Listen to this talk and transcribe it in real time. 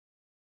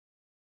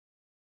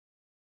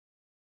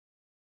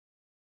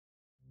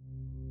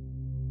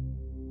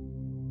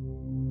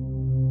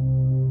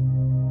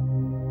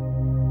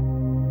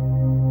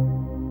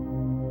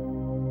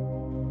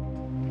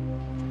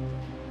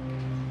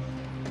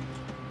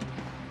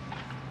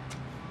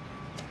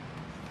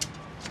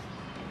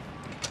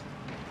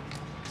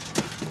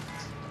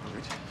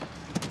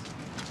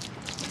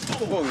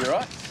Oh, you're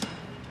right.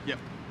 Yep.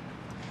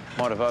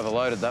 Might have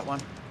overloaded that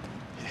one.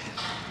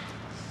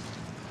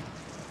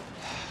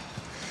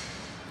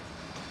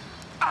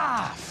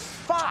 Ah,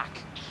 fuck!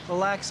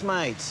 Relax,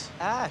 mate.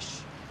 Ash.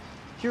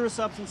 Purest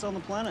substance on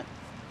the planet.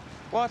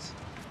 What?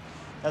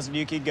 How's the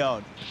new kid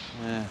going?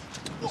 Yeah,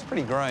 it's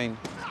pretty green.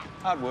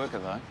 Hard worker,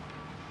 though.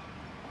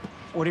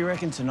 What do you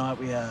reckon tonight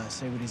we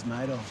see what he's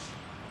made of?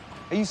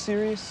 Are you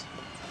serious?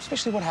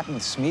 Especially what happened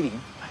with Smitty.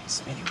 Mate,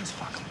 Smitty was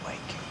fucking weak.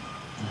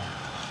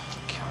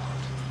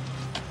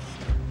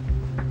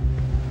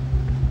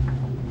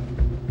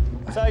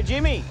 God. So,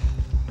 Jimmy,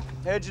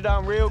 heard you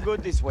done real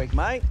good this week,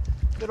 mate.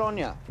 Good on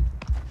you.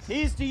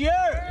 Here's to you!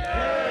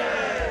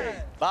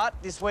 Yeah! But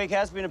this week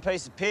has been a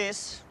piece of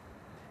piss.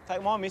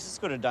 Take my missus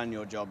could have done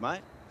your job,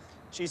 mate.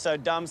 She's so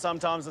dumb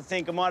sometimes I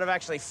think I might have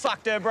actually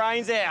fucked her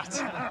brains out.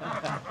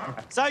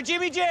 So,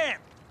 Jimmy Jam,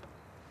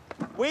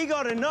 we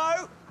gotta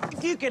know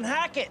if you can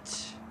hack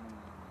it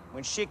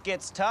when shit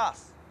gets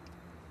tough.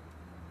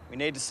 We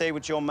need to see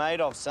what you're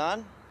made of,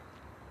 son.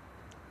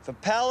 If a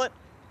pallet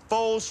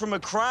falls from a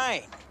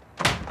crane,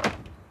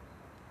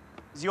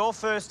 is your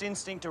first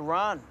instinct to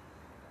run?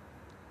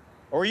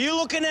 Or are you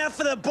looking out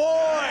for the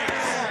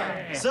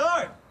boys?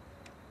 So,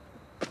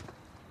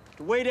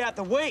 to weed out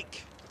the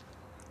weak,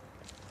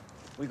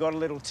 we got a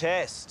little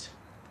test.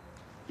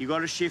 You got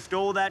to shift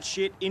all that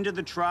shit into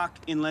the truck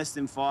in less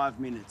than 5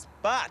 minutes.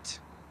 But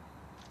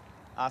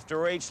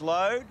after each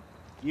load,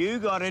 you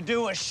got to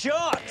do a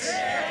shot.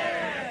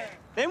 Yeah!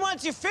 Then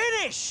once you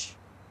finish,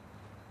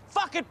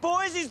 fuck it,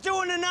 boys, he's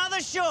doing another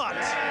shot.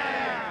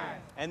 Yeah!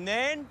 And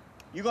then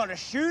you got to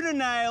shoot a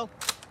nail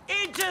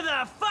into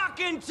the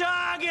fucking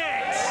target.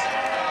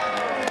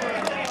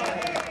 Yeah!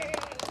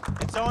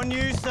 It's on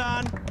you,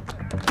 son.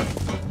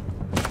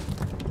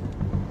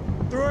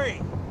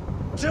 3,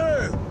 2,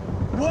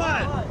 1.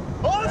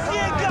 Off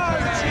you go,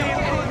 Jim!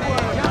 Good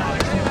work.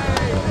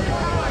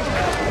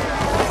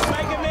 Let's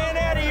make a man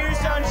out of you,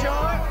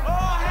 sunshine.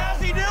 Oh,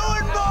 how's he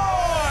doing,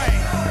 boy?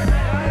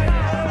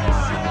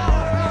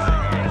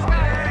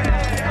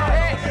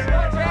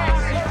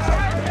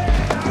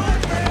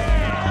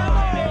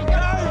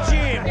 Go,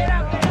 Jim!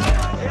 Yeah,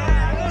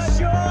 good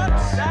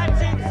shots.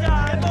 That's it,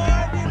 son.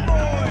 More you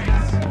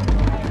boys.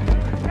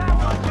 Come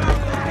on, go.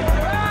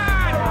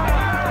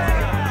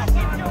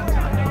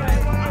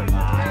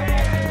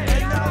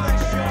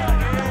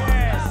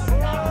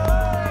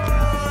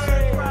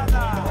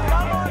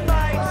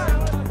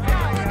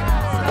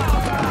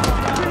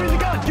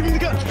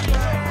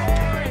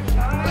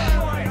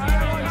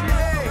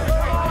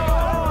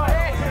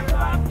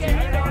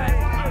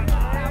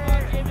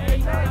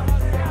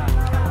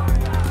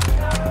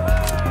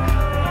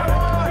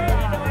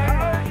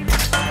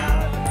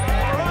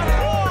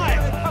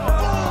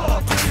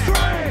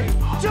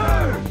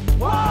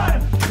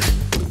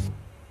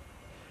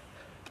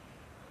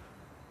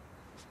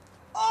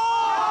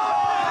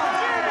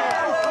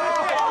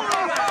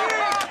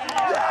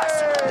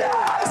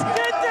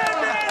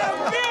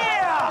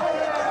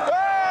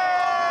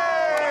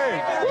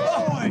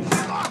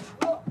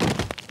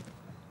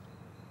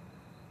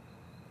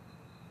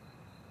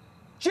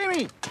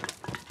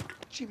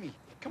 Jimmy,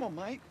 come on,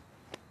 mate.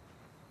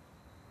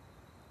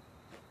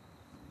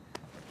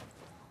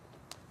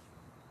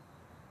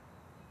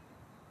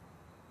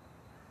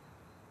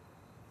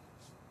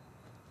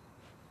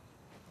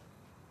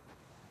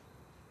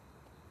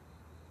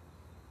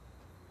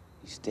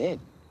 He's dead.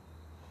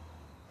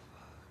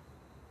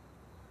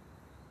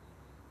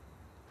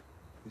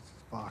 This is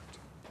fucked.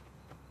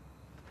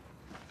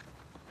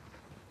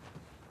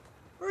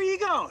 Where are you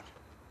going?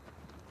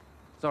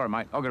 Sorry,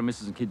 mate. I've got a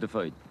missus and kid to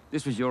feed.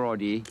 This was your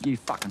idea. You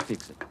fucking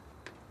fix it.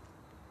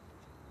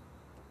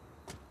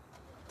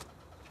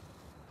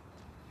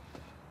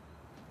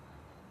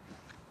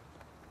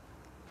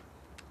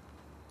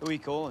 Who are you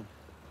calling?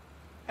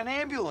 An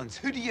ambulance.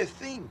 Who do you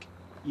think?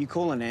 You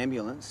call an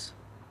ambulance,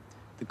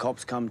 the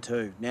cops come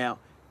too. Now,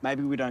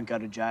 maybe we don't go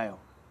to jail,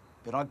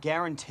 but I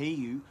guarantee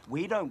you,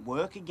 we don't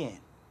work again.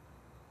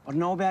 I don't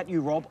know about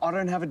you, Rob. I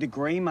don't have a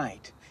degree,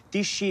 mate.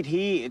 This shit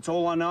here, it's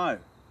all I know.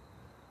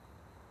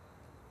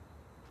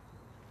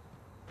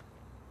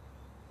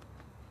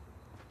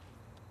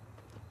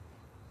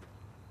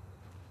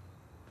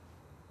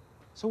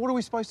 So what are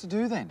we supposed to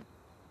do then?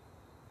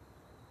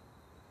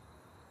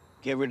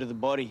 Get rid of the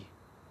body.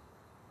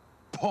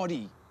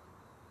 Body?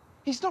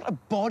 He's not a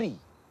body.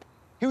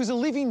 He was a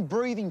living,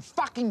 breathing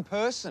fucking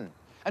person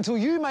until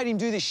you made him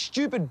do this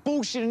stupid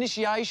bullshit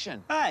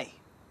initiation. Hey,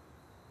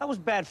 that was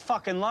bad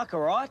fucking luck, all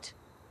right?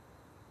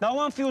 No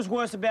one feels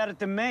worse about it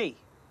than me.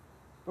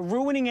 But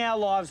ruining our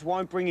lives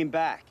won't bring him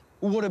back.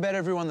 Well, what about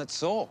everyone that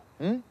saw?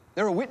 There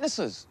are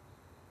witnesses.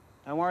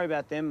 Don't worry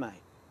about them, mate.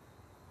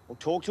 We'll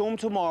talk to them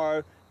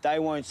tomorrow. They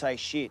won't say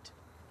shit.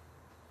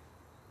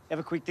 Have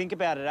a quick think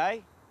about it, eh?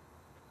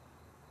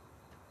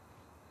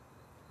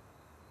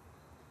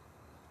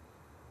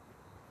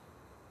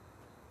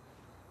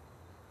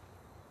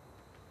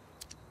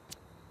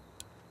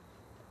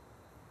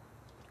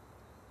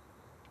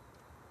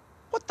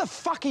 What the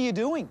fuck are you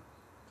doing?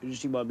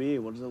 Finishing my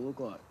beer, what does it look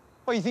like?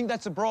 Oh, you think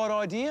that's a bright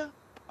idea?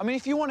 I mean,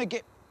 if you want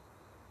to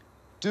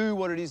do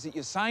what it is that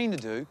you're saying to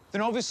do,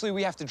 then obviously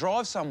we have to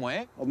drive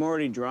somewhere. I'm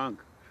already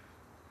drunk.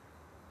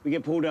 We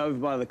get pulled over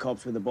by the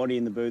cops with a body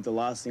in the boot. The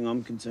last thing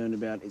I'm concerned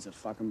about is a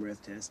fucking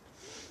breath test.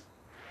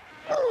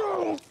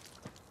 It'll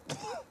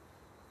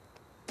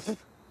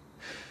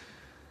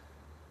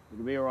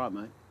be all right,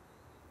 mate.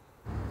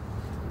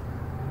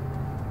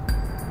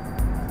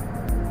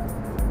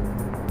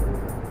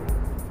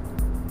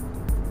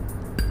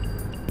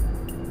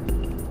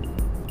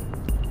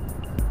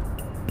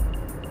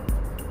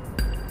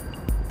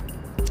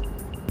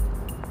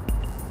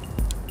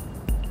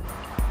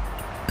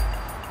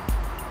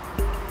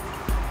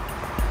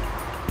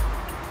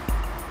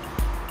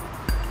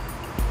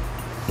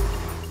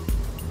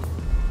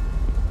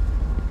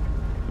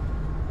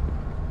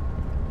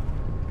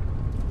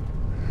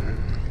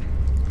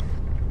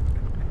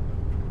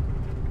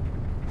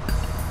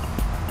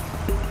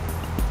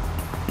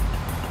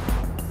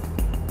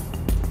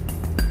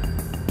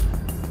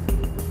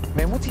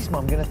 Man, what's his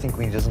mum gonna think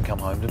when he doesn't come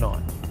home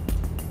tonight?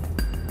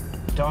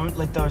 Don't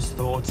let those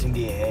thoughts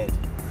into your head.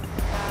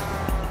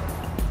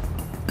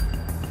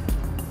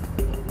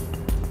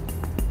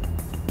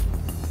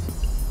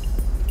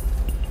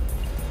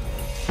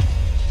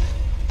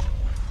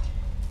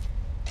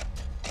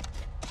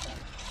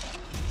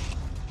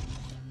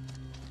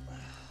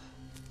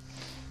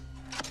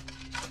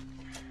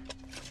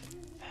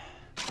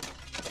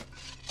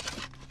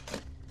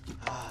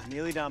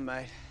 Nearly done,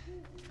 mate.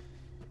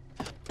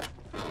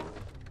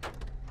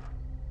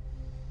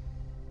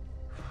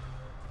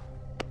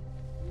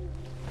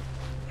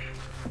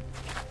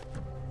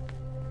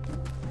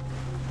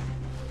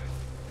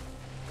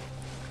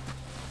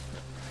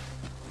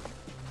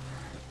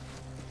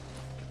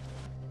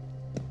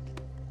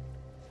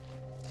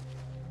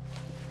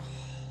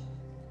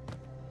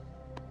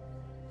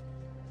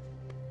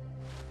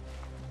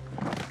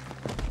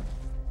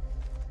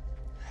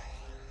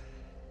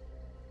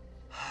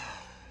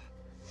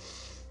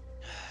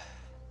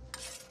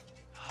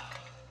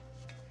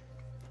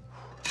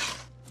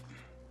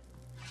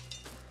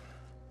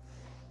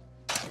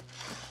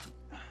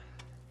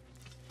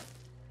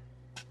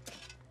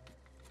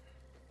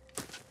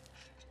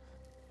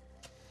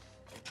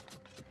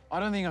 I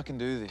don't think I can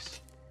do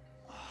this.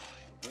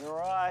 You're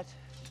right.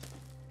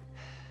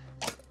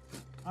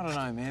 I don't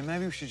know, man.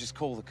 Maybe we should just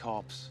call the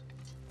cops.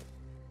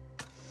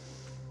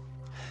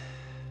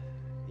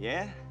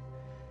 Yeah?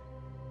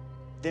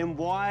 Then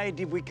why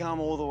did we come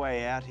all the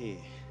way out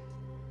here?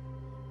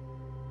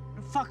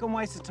 What a fucking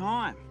waste of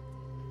time.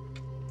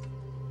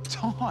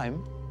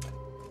 Time?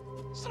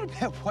 It's not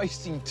about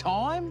wasting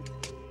time.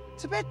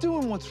 It's about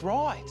doing what's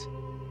right.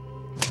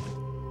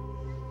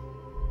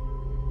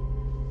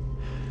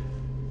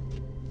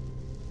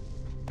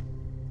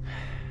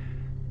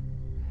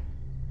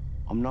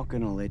 I'm not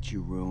gonna let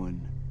you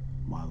ruin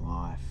my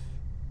life.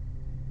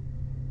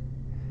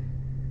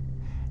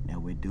 Now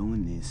we're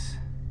doing this.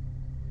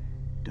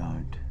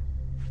 Don't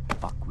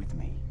fuck with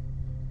me.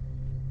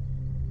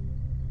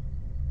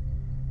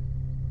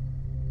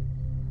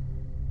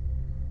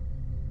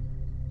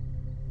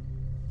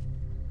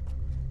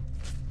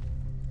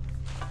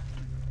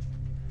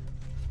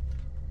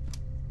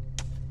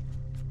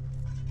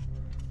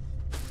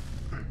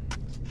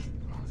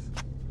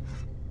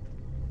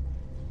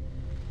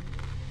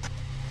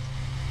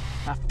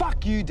 Now,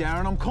 fuck you,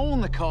 Darren. I'm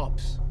calling the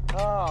cops.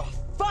 Oh,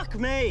 fuck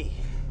me!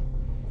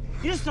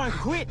 You just don't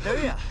quit, do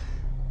you?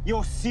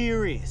 You're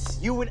serious.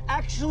 You would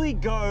actually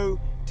go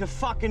to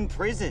fucking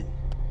prison.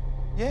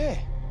 Yeah.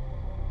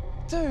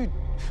 Dude,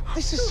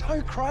 this is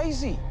so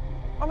crazy.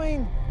 I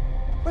mean,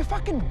 we're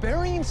fucking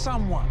burying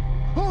someone.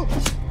 Oh!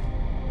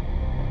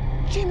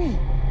 Jimmy!